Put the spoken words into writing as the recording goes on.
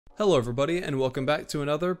Hello everybody and welcome back to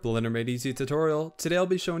another BlenderMadeEasy tutorial. Today I'll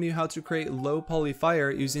be showing you how to create low poly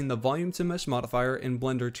fire using the volume to mesh modifier in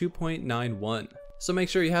Blender 2.91. So make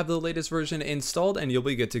sure you have the latest version installed and you'll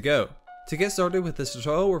be good to go. To get started with this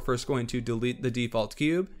tutorial, we're first going to delete the default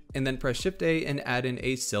cube and then press Shift A and add in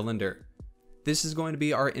a cylinder. This is going to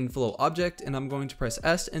be our inflow object and I'm going to press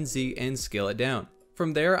S and Z and scale it down.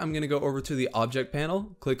 From there, I'm going to go over to the object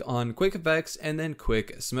panel, click on quick effects and then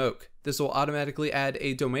quick smoke. This will automatically add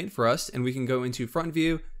a domain for us and we can go into front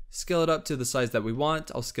view, scale it up to the size that we want.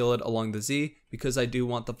 I'll scale it along the Z because I do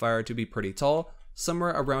want the fire to be pretty tall. Somewhere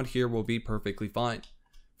around here will be perfectly fine.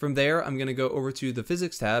 From there, I'm going to go over to the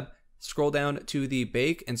physics tab, scroll down to the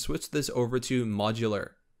bake and switch this over to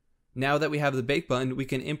modular. Now that we have the bake button, we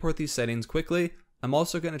can import these settings quickly. I'm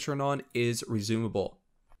also going to turn on is resumable.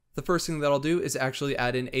 The first thing that I'll do is actually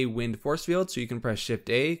add in a wind force field, so you can press Shift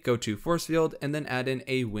A, go to force field, and then add in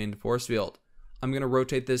a wind force field. I'm going to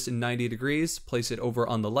rotate this 90 degrees, place it over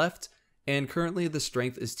on the left, and currently the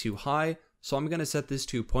strength is too high, so I'm going to set this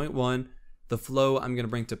to 0.1, the flow I'm going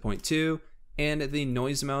to bring to 0.2, and the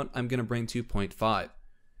noise amount I'm going to bring to 0.5.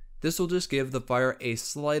 This will just give the fire a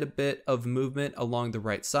slight bit of movement along the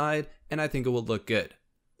right side, and I think it will look good.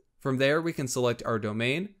 From there, we can select our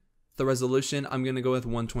domain. The resolution, I'm going to go with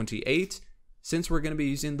 128. Since we're going to be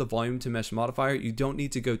using the volume to mesh modifier, you don't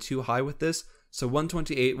need to go too high with this, so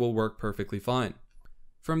 128 will work perfectly fine.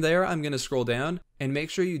 From there, I'm going to scroll down and make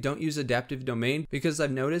sure you don't use adaptive domain because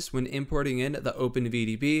I've noticed when importing in the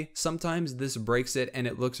OpenVDB, sometimes this breaks it and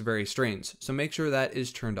it looks very strange, so make sure that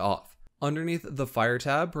is turned off. Underneath the fire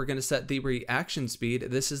tab, we're going to set the reaction speed.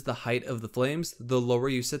 This is the height of the flames. The lower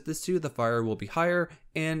you set this to, the fire will be higher,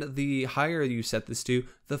 and the higher you set this to,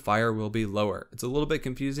 the fire will be lower. It's a little bit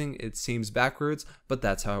confusing, it seems backwards, but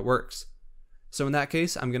that's how it works. So in that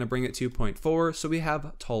case, I'm going to bring it to 0.4 so we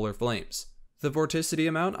have taller flames. The vorticity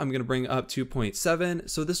amount, I'm going to bring up to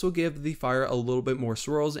 0.7, so this will give the fire a little bit more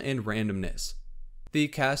swirls and randomness. The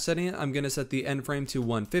cache setting, I'm going to set the end frame to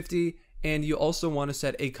 150, and you also want to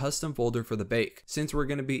set a custom folder for the bake. Since we're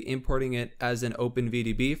going to be importing it as an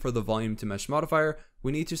OpenVDB for the volume to mesh modifier,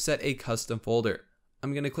 we need to set a custom folder.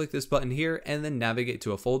 I'm going to click this button here and then navigate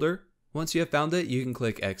to a folder. Once you have found it, you can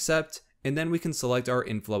click accept, and then we can select our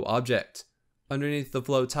inflow object. Underneath the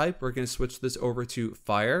flow type, we're going to switch this over to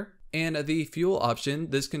fire, and the fuel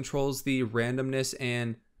option, this controls the randomness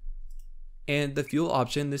and the fuel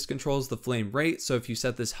option, this controls the flame rate. So if you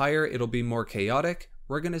set this higher, it'll be more chaotic.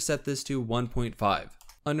 We're going to set this to 1.5.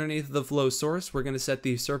 Underneath the flow source, we're going to set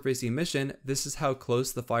the surface emission. This is how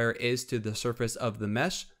close the fire is to the surface of the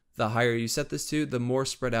mesh. The higher you set this to, the more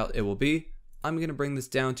spread out it will be. I'm going to bring this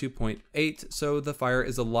down to 0.8 so the fire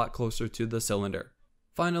is a lot closer to the cylinder.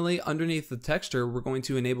 Finally, underneath the texture, we're going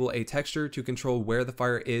to enable a texture to control where the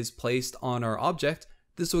fire is placed on our object.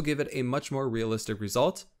 This will give it a much more realistic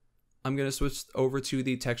result. I'm going to switch over to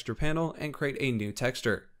the texture panel and create a new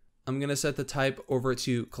texture. I'm going to set the type over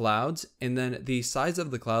to clouds, and then the size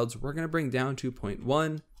of the clouds we're going to bring down to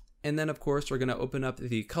 0.1, and then of course we're going to open up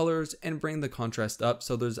the colors and bring the contrast up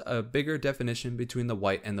so there's a bigger definition between the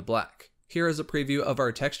white and the black. Here is a preview of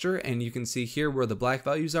our texture, and you can see here where the black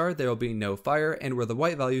values are, there will be no fire, and where the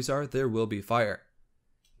white values are, there will be fire.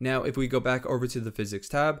 Now if we go back over to the physics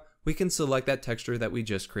tab, we can select that texture that we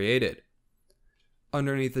just created.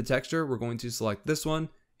 Underneath the texture, we're going to select this one.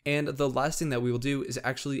 And the last thing that we will do is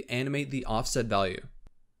actually animate the offset value.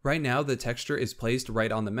 Right now, the texture is placed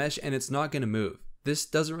right on the mesh and it's not going to move. This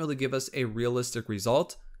doesn't really give us a realistic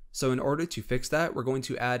result. So in order to fix that, we're going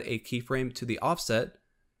to add a keyframe to the offset,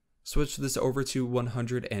 switch this over to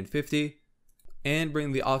 150, and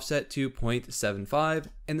bring the offset to 0.75,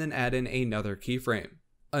 and then add in another keyframe.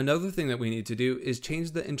 Another thing that we need to do is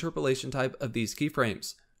change the interpolation type of these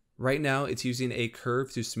keyframes. Right now, it's using a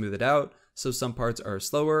curve to smooth it out. So some parts are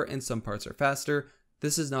slower and some parts are faster.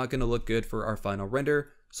 This is not going to look good for our final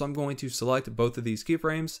render. So I'm going to select both of these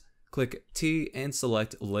keyframes, click T and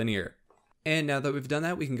select linear. And now that we've done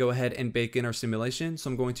that, we can go ahead and bake in our simulation. So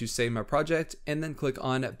I'm going to save my project and then click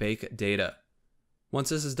on bake data. Once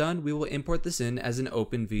this is done, we will import this in as an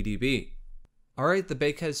OpenVDB. Alright, the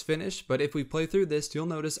bake has finished, but if we play through this, you'll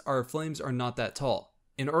notice our flames are not that tall.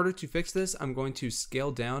 In order to fix this, I'm going to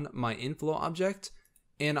scale down my inflow object.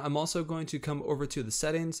 And I'm also going to come over to the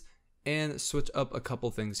settings and switch up a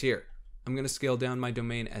couple things here. I'm going to scale down my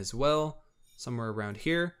domain as well, somewhere around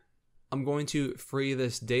here. I'm going to free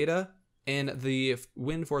this data, and the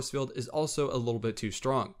wind force field is also a little bit too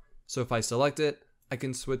strong. So if I select it, I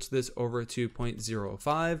can switch this over to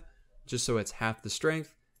 0.05, just so it's half the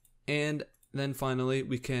strength. And then finally,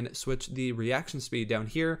 we can switch the reaction speed down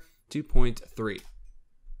here to 0.3.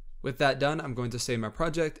 With that done, I'm going to save my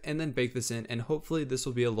project and then bake this in, and hopefully this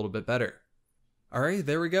will be a little bit better. Alright,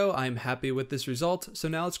 there we go. I'm happy with this result. So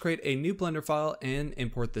now let's create a new Blender file and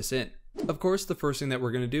import this in. Of course, the first thing that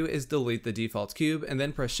we're going to do is delete the default cube and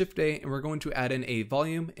then press Shift A, and we're going to add in a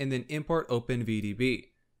volume and then import OpenVDB.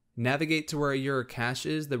 Navigate to where your cache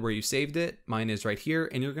is, where you saved it. Mine is right here,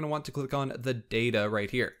 and you're going to want to click on the data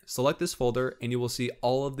right here. Select this folder and you will see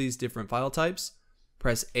all of these different file types.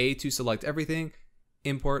 Press A to select everything,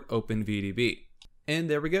 import OpenVDB. And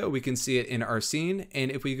there we go, we can see it in our scene.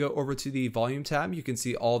 And if we go over to the volume tab, you can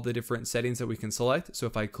see all the different settings that we can select. So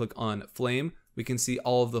if I click on flame, we can see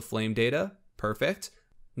all of the flame data. Perfect.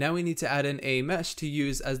 Now we need to add in a mesh to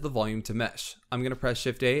use as the volume to mesh. I'm going to press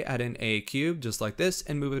Shift A, add in a cube just like this,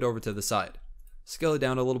 and move it over to the side. Scale it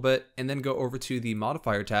down a little bit, and then go over to the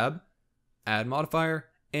modifier tab, add modifier,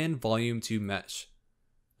 and volume to mesh.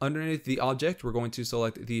 Underneath the object, we're going to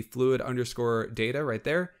select the fluid underscore data right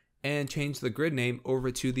there, and change the grid name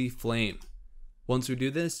over to the flame. Once we do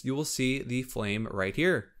this, you will see the flame right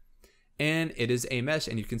here. And it is a mesh,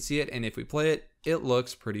 and you can see it, and if we play it, it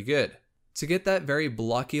looks pretty good. To get that very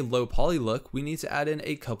blocky low poly look, we need to add in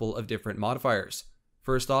a couple of different modifiers.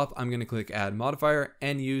 First off, I'm going to click add modifier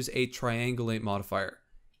and use a triangulate modifier.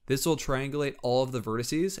 This will triangulate all of the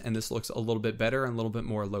vertices, and this looks a little bit better and a little bit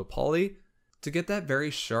more low poly. To get that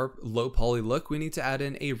very sharp low poly look, we need to add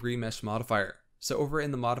in a remesh modifier. So over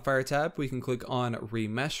in the modifier tab, we can click on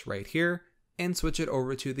remesh right here and switch it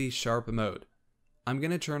over to the sharp mode. I'm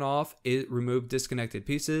going to turn off remove disconnected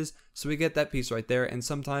pieces, so we get that piece right there, and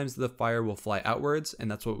sometimes the fire will fly outwards, and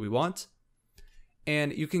that's what we want.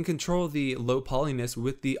 And you can control the low polyness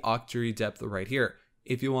with the octary depth right here.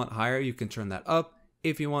 If you want higher, you can turn that up.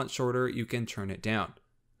 If you want shorter, you can turn it down.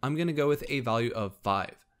 I'm going to go with a value of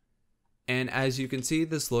 5. And as you can see,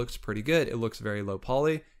 this looks pretty good. It looks very low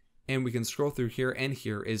poly, and we can scroll through here, and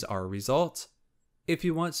here is our result. If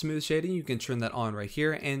you want smooth shading, you can turn that on right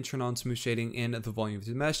here and turn on smooth shading in the volume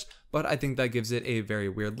to mesh, but I think that gives it a very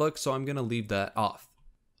weird look, so I'm going to leave that off.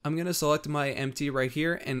 I'm going to select my empty right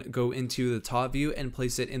here and go into the top view and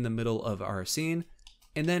place it in the middle of our scene.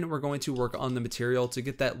 And then we're going to work on the material to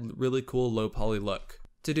get that really cool low poly look.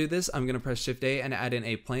 To do this, I'm going to press Shift A and add in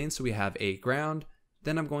a plane so we have a ground.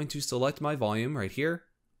 Then I'm going to select my volume right here,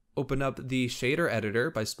 open up the shader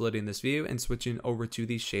editor by splitting this view and switching over to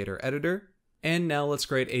the shader editor. And now let's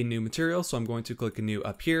create a new material. So I'm going to click a new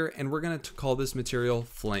up here, and we're going to call this material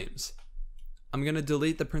flames. I'm going to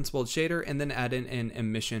delete the principled shader and then add in an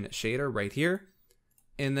emission shader right here.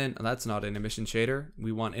 And then that's not an emission shader.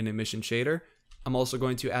 We want an emission shader. I'm also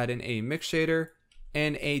going to add in a mix shader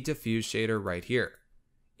and a diffuse shader right here.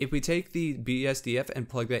 If we take the BSDF and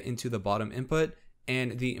plug that into the bottom input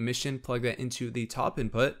and the emission plug that into the top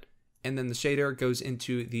input, and then the shader goes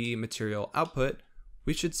into the material output,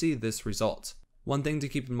 we should see this result. One thing to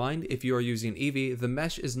keep in mind, if you are using Eevee, the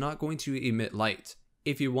mesh is not going to emit light.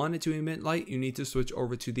 If you want it to emit light, you need to switch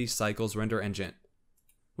over to the Cycles render engine,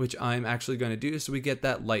 which I'm actually going to do so we get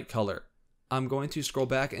that light color. I'm going to scroll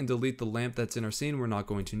back and delete the lamp that's in our scene. We're not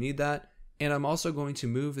going to need that. And I'm also going to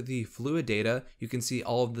move the fluid data. You can see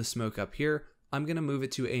all of the smoke up here. I'm going to move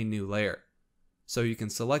it to a new layer. So you can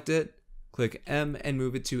select it, click M and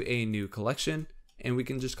move it to a new collection. And we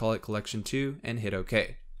can just call it collection 2 and hit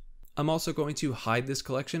OK. I'm also going to hide this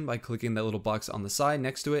collection by clicking that little box on the side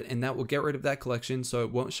next to it, and that will get rid of that collection so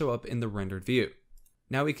it won't show up in the rendered view.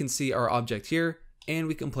 Now we can see our object here, and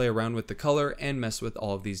we can play around with the color and mess with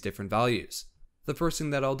all of these different values. The first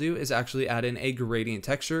thing that I'll do is actually add in a gradient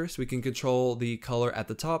texture so we can control the color at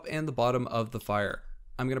the top and the bottom of the fire.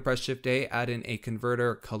 I'm going to press Shift A, add in a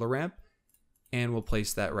converter color ramp, and we'll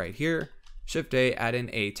place that right here. Shift A, add in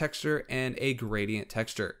a texture and a gradient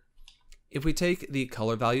texture. If we take the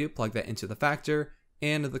color value, plug that into the factor,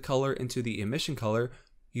 and the color into the emission color,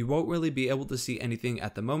 you won't really be able to see anything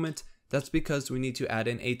at the moment. That's because we need to add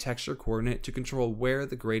in a texture coordinate to control where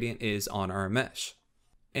the gradient is on our mesh.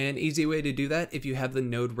 An easy way to do that, if you have the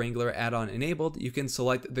Node Wrangler add-on enabled, you can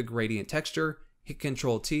select the gradient texture, hit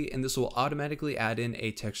Ctrl T, and this will automatically add in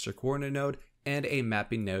a texture coordinate node and a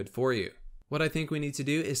mapping node for you. What I think we need to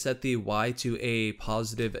do is set the Y to a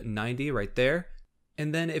positive 90 right there.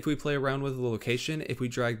 And then if we play around with the location, if we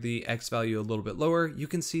drag the X value a little bit lower, you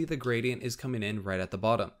can see the gradient is coming in right at the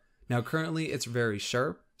bottom. Now currently it's very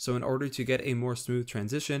sharp, so in order to get a more smooth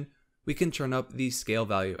transition, we can turn up the scale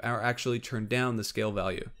value, or actually turn down the scale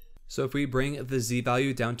value. So if we bring the Z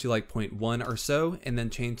value down to like 0.1 or so, and then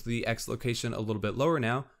change the X location a little bit lower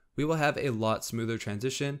now, we will have a lot smoother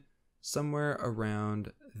transition. Somewhere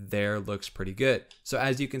around there looks pretty good. So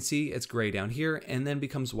as you can see, it's gray down here and then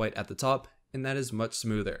becomes white at the top, and that is much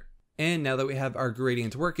smoother. And now that we have our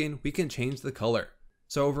gradient working, we can change the color.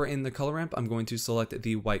 So over in the color ramp, I'm going to select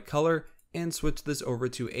the white color and switch this over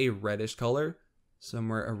to a reddish color,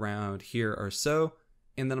 somewhere around here or so.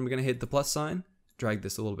 And then I'm going to hit the plus sign, drag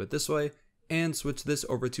this a little bit this way, and switch this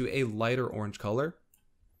over to a lighter orange color,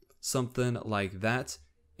 something like that.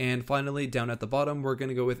 And finally, down at the bottom, we're going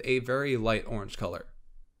to go with a very light orange color.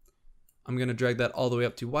 I'm going to drag that all the way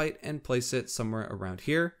up to white and place it somewhere around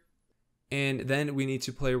here. And then we need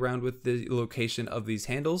to play around with the location of these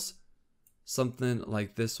handles. Something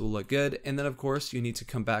like this will look good. And then of course, you need to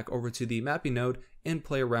come back over to the mapping node and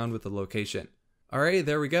play around with the location. Alright,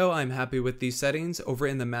 there we go. I'm happy with these settings. Over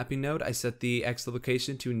in the mapping node, I set the X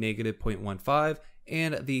location to -0.15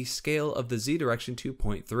 and the scale of the Z direction to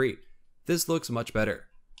 0.3. This looks much better.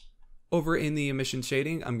 Over in the emission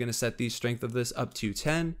shading, I'm going to set the strength of this up to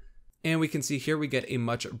 10. And we can see here we get a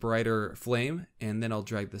much brighter flame. And then I'll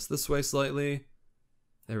drag this way slightly.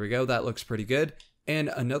 There we go. That looks pretty good. And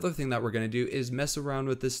another thing that we're going to do is mess around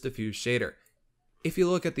with this diffuse shader. If you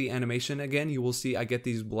look at the animation again, you will see I get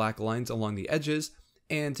these black lines along the edges.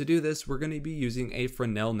 And to do this, we're going to be using a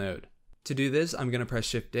fresnel node. To do this, I'm going to press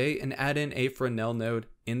Shift A and add in a fresnel node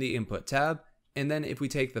in the input tab. And then if we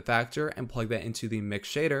take the factor and plug that into the mix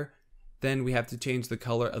shader, then we have to change the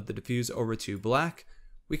color of the diffuse over to black.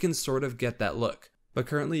 We can sort of get that look. But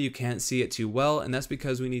currently you can't see it too well, and that's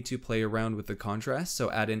because we need to play around with the contrast. So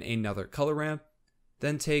add in another color ramp,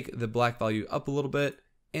 then take the black value up a little bit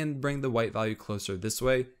and bring the white value closer this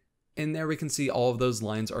way. And there we can see all of those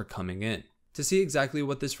lines are coming in. To see exactly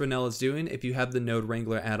what this fresnel is doing, if you have the Node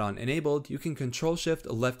Wrangler add-on enabled, you can Control Shift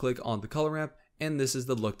left click on the color ramp, and this is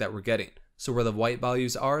the look that we're getting. So where the white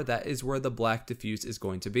values are, that is where the black diffuse is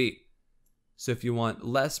going to be. So if you want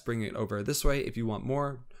less, bring it over this way. If you want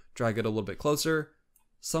more, drag it a little bit closer.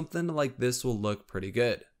 Something like this will look pretty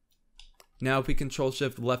good. Now if we Control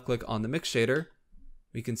Shift left click on the mix shader,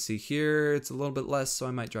 we can see here it's a little bit less, so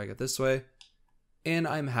I might drag it this way. And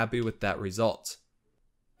I'm happy with that result.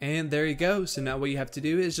 And there you go. So now what you have to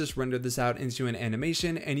do is just render this out into an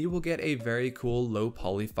animation and you will get a very cool low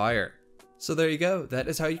poly fire. So there you go. That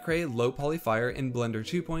is how you create low poly fire in Blender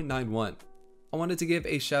 2.91. I wanted to give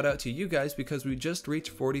a shout out to you guys because we just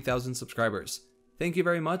reached 40,000 subscribers. Thank you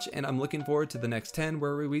very much, and I'm looking forward to the next 10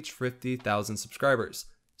 where we reach 50,000 subscribers.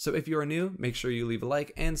 So if you are new, make sure you leave a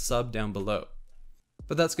like and sub down below.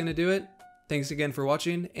 But that's going to do it. Thanks again for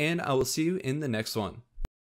watching, and I will see you in the next one.